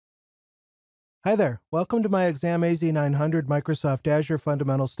Hi there. Welcome to my exam AZ-900 Microsoft Azure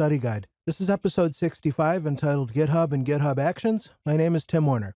Fundamental Study Guide. This is episode 65 entitled GitHub and GitHub Actions. My name is Tim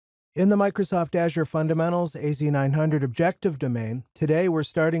Warner. In the Microsoft Azure Fundamentals AZ-900 Objective domain, today we're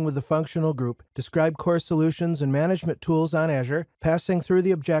starting with the functional group, Describe Core Solutions and Management Tools on Azure, passing through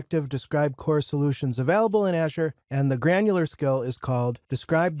the objective, Describe Core Solutions Available in Azure, and the granular skill is called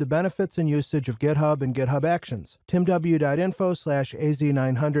Describe the Benefits and Usage of GitHub and GitHub Actions.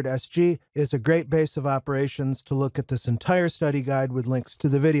 timw.info/AZ900SG is a great base of operations to look at this entire study guide with links to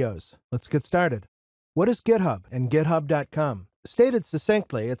the videos. Let's get started. What is GitHub and GitHub.com? Stated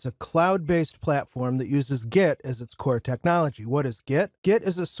succinctly, it's a cloud-based platform that uses Git as its core technology. What is Git? Git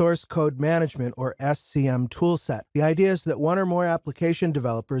is a source code management, or SCM, toolset. The idea is that one or more application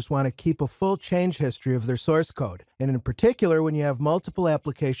developers want to keep a full change history of their source code. And in particular, when you have multiple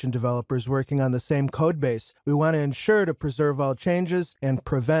application developers working on the same code base, we want to ensure to preserve all changes and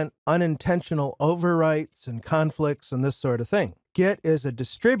prevent unintentional overwrites and conflicts and this sort of thing. Git is a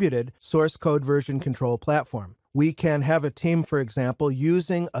distributed source code version control platform. We can have a team, for example,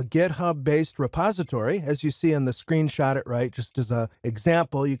 using a GitHub-based repository. As you see in the screenshot at right, just as an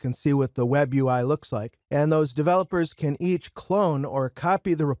example, you can see what the web UI looks like. And those developers can each clone or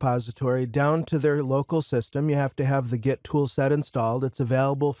copy the repository down to their local system. You have to have the Git toolset installed. It's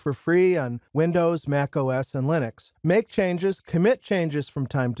available for free on Windows, Mac OS, and Linux. Make changes, commit changes from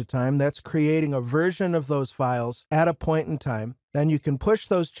time to time. That's creating a version of those files at a point in time. Then you can push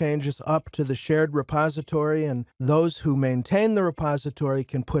those changes up to the shared repository, and those who maintain the repository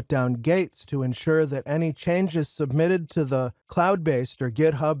can put down gates to ensure that any changes submitted to the cloud-based or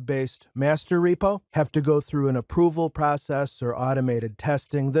GitHub-based master repo have to go through an approval process or automated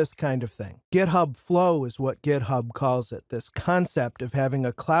testing, this kind of thing. Github Flow is what GitHub calls it, this concept of having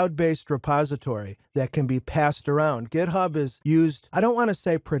a cloud-based repository that can be passed around. GitHub is used, I don't want to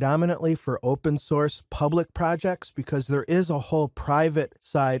say predominantly for open source public projects, because there is a whole private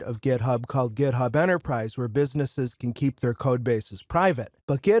side of GitHub called GitHub Enterprise where businesses can keep their code bases private.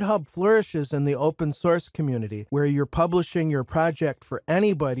 But GitHub flourishes in the open source community where you're publishing your project for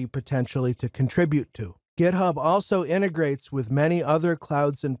anybody potentially to contribute to. GitHub also integrates with many other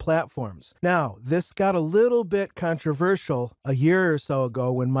clouds and platforms. Now, this got a little bit controversial a year or so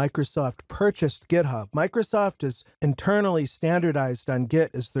ago when Microsoft purchased GitHub. Microsoft is internally standardized on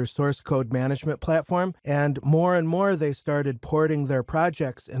Git as their source code management platform, and more they started porting their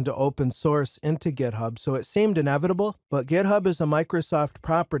projects into open source into GitHub, so it seemed inevitable. But GitHub is a Microsoft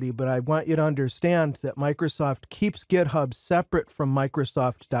property, but I want you to understand that Microsoft keeps GitHub separate from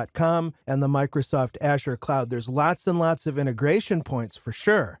Microsoft.com and the Microsoft Azure cloud. There's lots and lots of integration points for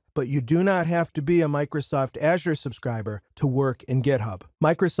sure, but you do not have to be a Microsoft Azure subscriber to work in GitHub.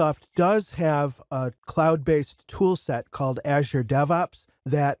 Microsoft does have a cloud-based tool set called Azure DevOps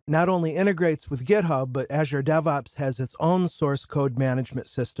that not only integrates with GitHub, but Azure DevOps has its own source code management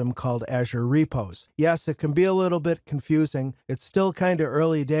system called Azure Repos. Yes, it can be a little bit confusing. It's still kind of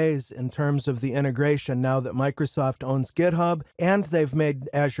early days in terms of the integration now that Microsoft owns GitHub and they've made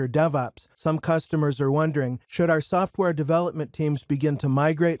Azure DevOps. Some customers are wondering, should our software development teams begin to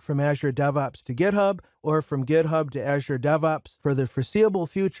migrate from Azure DevOps to GitHub or from GitHub to Azure DevOps? For the foreseeable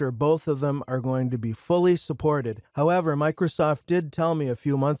future, both of them are going to be fully supported. However, Microsoft did tell me a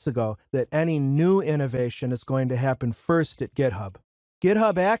few months ago that any new innovation is going to happen first at GitHub.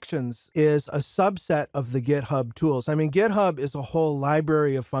 GitHub Actions is a subset of the GitHub tools. I mean, GitHub is a whole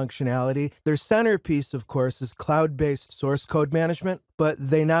library of functionality. Their centerpiece, of course, is cloud-based source code management, but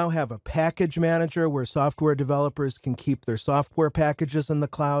they now have a package manager where software developers can keep their software packages in the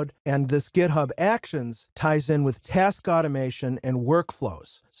cloud. And this GitHub Actions ties in with task automation and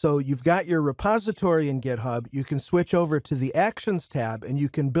workflows. So you've got your repository in GitHub, you can switch over to the Actions tab, and you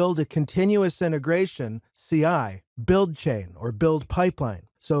can build a continuous integration, CI, build chain or build pipeline.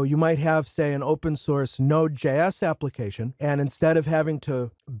 So you might have, say, an open source Node.js application, and instead of having to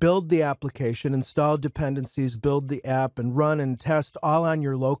build the application, install dependencies, build the app, and run and test all on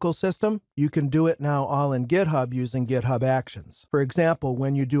your local system, you can do it now all in GitHub using GitHub Actions. For example,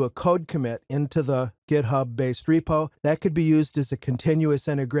 when you do a code commit into the GitHub-based repo, that could be used as a continuous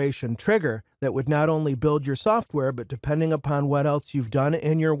integration trigger that would not only build your software, but depending upon what else you've done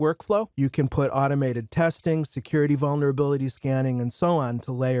in your workflow, you can put automated testing, security vulnerability scanning, and so on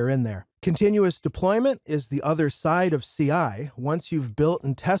to layer in there. Continuous deployment is the other side of CI. Once you've built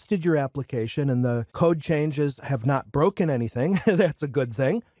and tested your application and the code changes have not broken anything, that's a good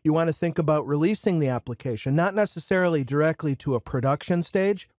thing, you want to think about releasing the application, not necessarily directly to a production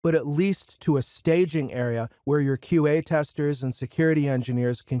stage, but at least to a staging area where your QA testers and security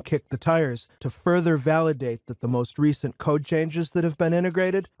engineers can kick the tires to further validate that the most recent code changes that have been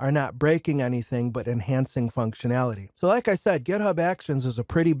integrated are not breaking anything but enhancing functionality. So like I said, GitHub Actions is a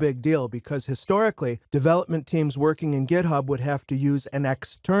pretty big deal because historically, development teams working in GitHub would have to use an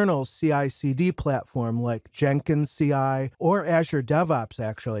external CI/CD platform like Jenkins CI or Azure DevOps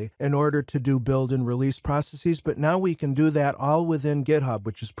actually in order to do build and release processes, but now we can do that all within GitHub,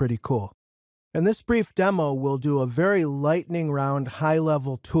 which is pretty cool. In this brief demo, we'll do a very lightning round,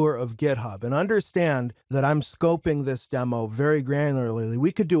 high-level tour of GitHub. And understand that I'm scoping this demo very granularly.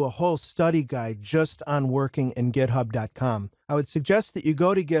 We could do a whole study guide just on working in github.com. I would suggest that you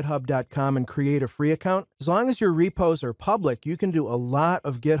go to github.com and create a free account. As long as your repos are public, you can do a lot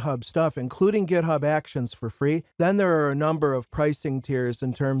of GitHub stuff, including GitHub Actions for free. Then there are a number of pricing tiers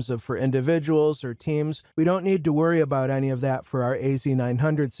in terms of for individuals or teams. We don't need to worry about any of that for our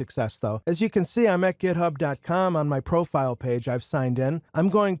AZ-900 success, though. As you can see, I'm at github.com on my profile page. I've signed in. I'm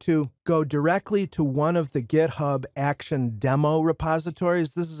going to go directly to one of the GitHub Action demo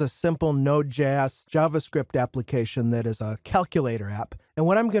repositories. This is a simple Node.js JavaScript application that is a calculator app. And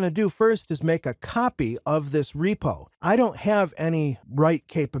what I'm going to do first is make a copy of this repo. I don't have any write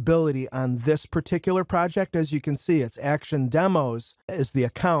capability on this particular project. As you can see, it's Action Demos is the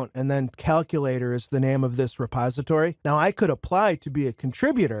account, and then Calculator is the name of this repository. Now, I could apply to be a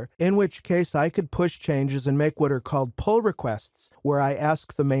contributor, in which case I could push changes and make what are called pull requests, where I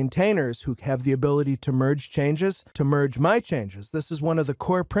ask the maintainers who have the ability to merge changes to merge my changes. This is one of the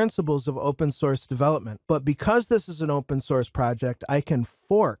core principles of open source development. But because this is an open source project, I can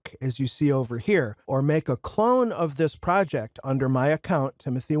fork, as you see over here, or make a clone of this project under my account,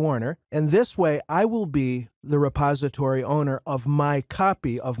 Timothy Warner, and this way I will be the repository owner of my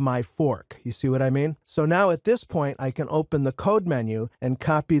copy of my fork. You see what I mean? So now at this point, I can open the code menu and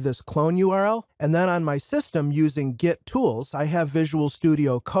copy this clone URL, and then on my system using Git tools, I have Visual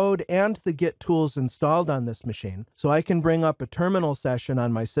Studio Code and the Git tools installed on this machine. So I can bring up a terminal session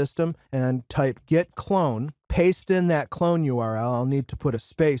on my system and type git clone, paste in that clone URL. I'll need to put a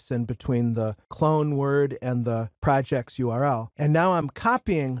space in between the clone word and the project's URL. And now I'm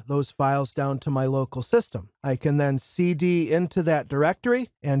copying those files down to my local system. I can then cd into that directory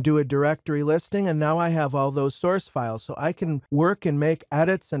and do a directory listing, and now I have all those source files. So I can work and make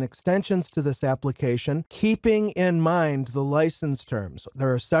edits and extensions to this application, keeping in mind the license terms.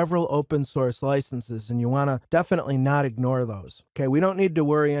 There are several open source licenses, and you want to definitely not ignore those. Okay, we don't need to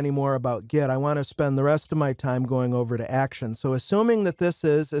worry anymore about Git. I want to spend the rest of my time going over to Actions. So assuming that this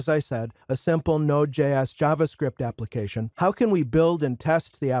is, as I said, a simple Node.js JavaScript application, how can we build and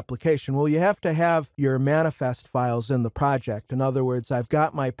test the application? Well, you have to have your manifest files in the project. In other words, I've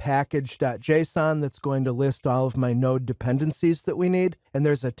got my package.json that's going to list all of my node dependencies that we need, and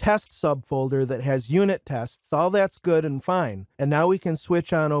there's a test subfolder that has unit tests. All that's good and fine. And now we can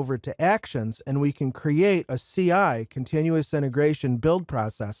switch on over to Actions, and we can create a CI, continuous integration build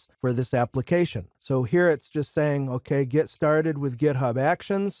process for this application. So here it's just saying, okay, get started with GitHub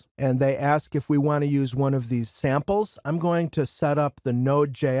Actions, and they ask if we want to use one of these samples. I'm going to set up the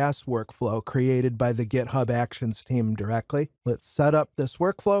Node.js workflow created by the GitHub Actions team directly. Let's set up this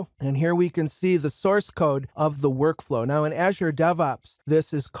workflow, and here we can see the source code of the workflow. Now in Azure DevOps,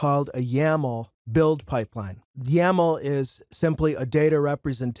 this is called a YAML build pipeline. YAML is simply a data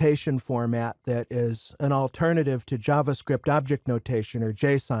representation format that is an alternative to JavaScript object notation, or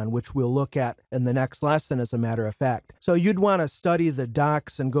JSON, which we'll look at in the next lesson, as a matter of fact. So you'd want to study the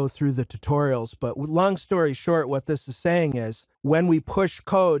docs and go through the tutorials, but long story short, what this is saying is, when we push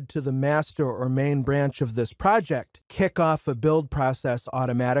code to the master or main branch of this project, kick off a build process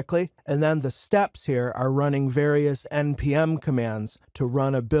automatically, and then the steps here are running various npm commands to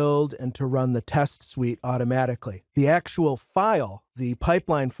run a build and to run the test suite automatically. The actual file, the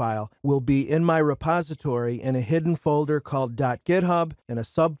pipeline file, will be in my repository in a hidden folder called .github and a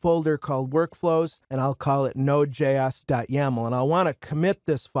subfolder called workflows, and I'll call it node.js.yaml. And I'll want to commit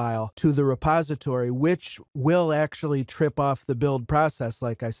this file to the repository, which will actually trip off the build process,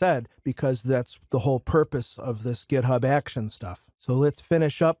 like I said, because that's the whole purpose of this GitHub Action stuff. So let's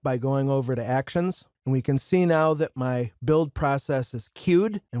finish up by going over to Actions. And we can see now that my build process is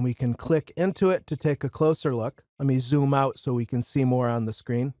queued, and we can click into it to take a closer look. Let me zoom out so we can see more on the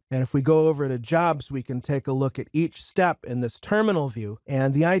screen. And if we go over to jobs, we can take a look at each step in this terminal view.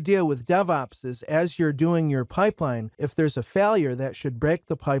 And the idea with DevOps is as you're doing your pipeline, if there's a failure, that should break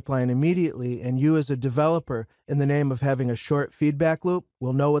the pipeline immediately. And you as a developer, in the name of having a short feedback loop,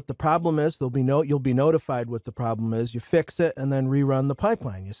 will know what the problem is. You'll be notified what the problem is. You fix it and then rerun the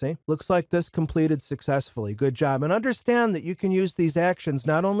pipeline, you see? Looks like this completed successfully. Good job. And understand that you can use these actions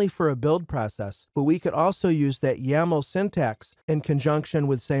not only for a build process, but we could also use that YAML syntax in conjunction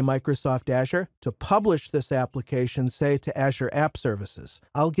with, say, Microsoft Azure to publish this application, say, to Azure App Services.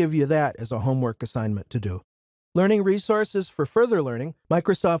 I'll give you that as a homework assignment to do. Learning resources for further learning.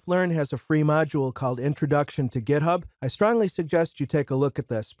 Microsoft Learn has a free module called Introduction to GitHub. I strongly suggest you take a look at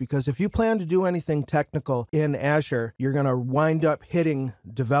this because if you plan to do anything technical in Azure, you're going to wind up hitting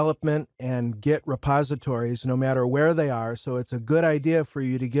development and Git repositories no matter where they are. So it's a good idea for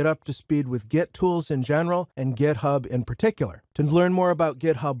you to get up to speed with Git tools in general and GitHub in particular. To learn more about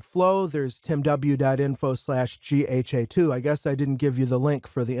GitHub Flow, there's timw.info/GHA2. I guess I didn't give you the link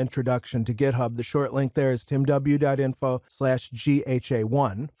for the introduction to GitHub. The short link there is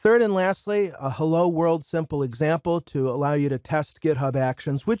timw.info/GHA1. Third and lastly, a Hello World simple example to allow you to test GitHub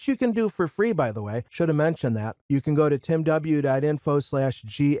Actions, which you can do for free, by the way. Should have mentioned that. You can go to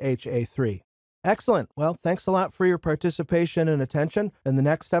timw.info/GHA3. Excellent. Well, thanks a lot for your participation and attention. In the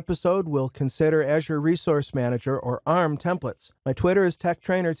next episode, we'll consider Azure Resource Manager, or ARM, templates. My Twitter is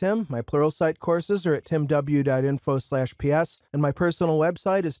TechTrainerTim. My Pluralsight courses are at timw.info/ps, and my personal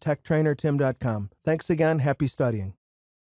website is techtrainertim.com. Thanks again. Happy studying.